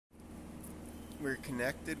we're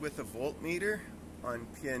connected with a voltmeter on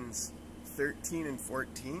pins 13 and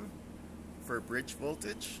 14 for bridge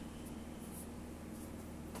voltage.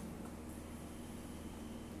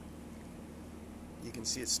 You can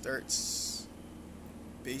see it starts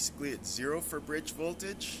basically at 0 for bridge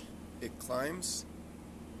voltage. It climbs.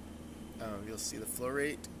 You'll see the flow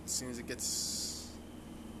rate. As soon as it gets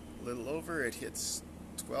a little over, it hits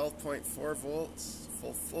 12.4 volts,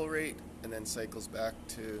 full flow rate, and then cycles back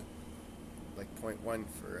to like 0.1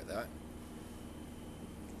 for that.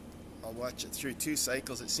 I'll watch it through 2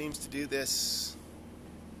 cycles. It seems to do this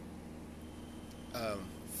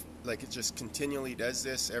like it just continually does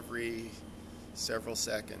this every several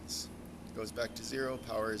seconds. It goes back to 0,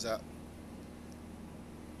 powers up,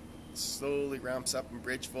 slowly ramps up in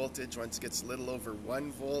bridge voltage. Once it gets a little over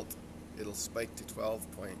 1 volt, it'll spike to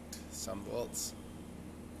 12 point some volts,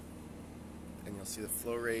 and you'll see the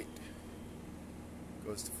flow rate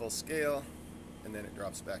goes to full scale, and then it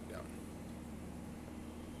drops back down.